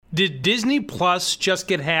Did Disney Plus just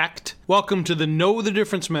get hacked? Welcome to the Know the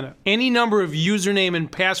Difference Minute. Any number of username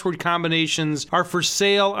and password combinations are for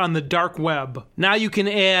sale on the dark web. Now you can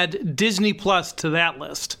add Disney Plus to that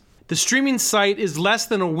list. The streaming site is less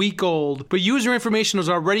than a week old, but user information is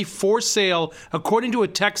already for sale according to a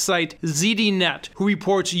tech site ZDNet, who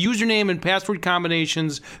reports username and password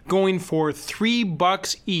combinations going for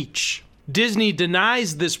 $3 each. Disney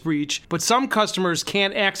denies this breach, but some customers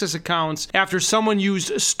can't access accounts after someone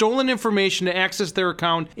used stolen information to access their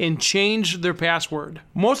account and change their password.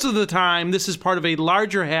 Most of the time, this is part of a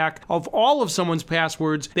larger hack of all of someone's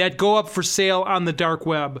passwords that go up for sale on the dark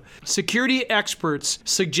web. Security experts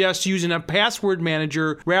suggest using a password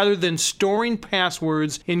manager rather than storing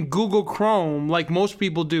passwords in Google Chrome like most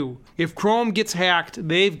people do. If Chrome gets hacked,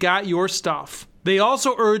 they've got your stuff. They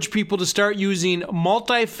also urge people to start using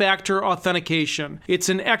multi-factor authentication. It's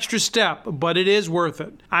an extra step, but it is worth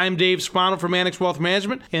it. I'm Dave Spano from Annex Wealth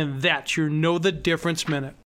Management, and that's your Know the Difference Minute.